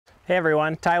Hey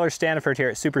everyone, Tyler Standifird here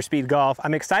at SuperSpeed Golf.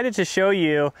 I'm excited to show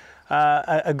you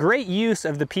a great use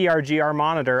of the PRGR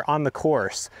monitor on the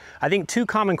course. I think two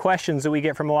common questions that we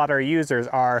get from a lot of our users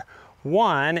are,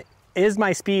 one, is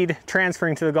my speed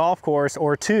transferring to the golf course?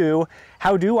 Or two,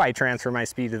 how do I transfer my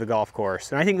speed to the golf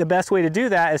course? And I think the best way to do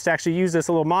that is to actually use this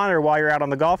little monitor while you're out on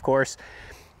the golf course,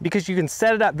 because you can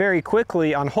set it up very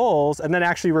quickly on holes and then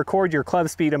actually record your club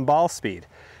speed and ball speed.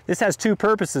 This has two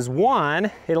purposes.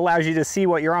 One, it allows you to see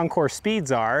what your on-course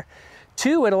speeds are.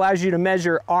 Two, it allows you to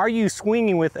measure, are you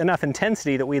swinging with enough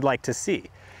intensity that we'd like to see?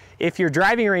 If your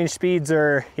driving range speeds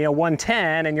are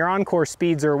 110 and your on-course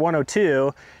speeds are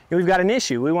 102, we've got an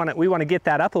issue. We want to get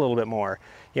that up a little bit more.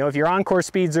 If your on-course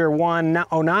speeds are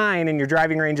 109 and your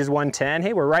driving range is 110,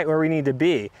 hey, we're right where we need to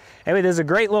be. Anyway, this is a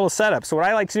great little setup. So what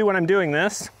I like to do when I'm doing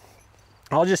this,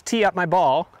 I'll just tee up my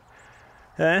ball.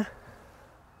 Okay?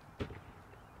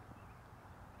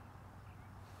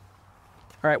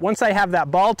 All right, once I have that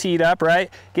ball teed up, right,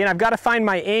 again, I've got to find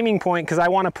my aiming point because I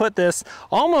want to put this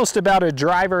almost about a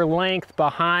driver length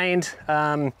behind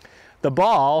the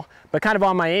ball, but kind of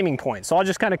on my aiming point. So I'll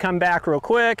just kind of come back real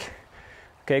quick.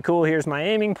 Okay, cool, here's my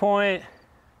aiming point.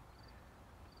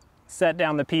 Set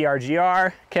down the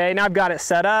PRGR. Okay, now I've got it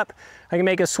set up. I can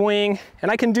make a swing, and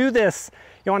I can do this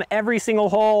on every single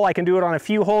hole. I can do it on a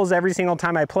few holes every single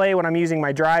time I play when I'm using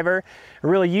my driver. I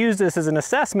really use this as an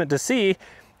assessment to see,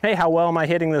 hey, how well am I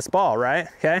hitting this ball, right?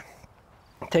 Okay,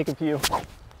 take a few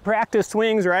practice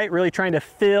swings, right? Really trying to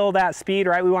fill that speed,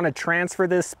 right? We want to transfer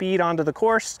this speed onto the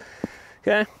course,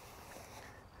 okay?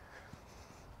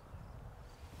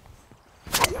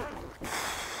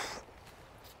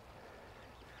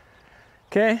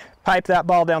 Okay, pipe that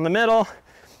ball down the middle.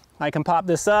 I can pop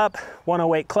this up,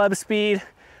 108 club speed,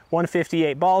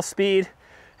 158 ball speed,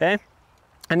 okay?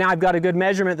 And now I've got a good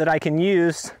measurement that I can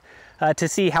use to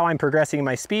see how I'm progressing in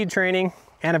my speed training,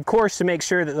 and of course to make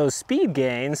sure that those speed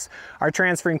gains are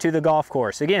transferring to the golf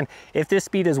course. Again, if this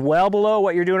speed is well below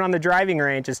what you're doing on the driving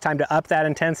range, it's time to up that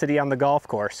intensity on the golf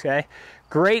course, okay?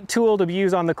 Great tool to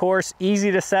use on the course,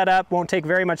 easy to set up, won't take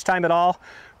very much time at all.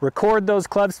 Record those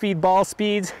club speed, ball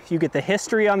speeds. You get the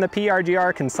history on the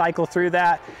PRGR, can cycle through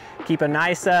that, keep a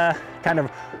nice kind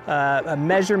of a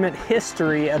measurement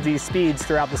history of these speeds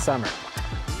throughout the summer.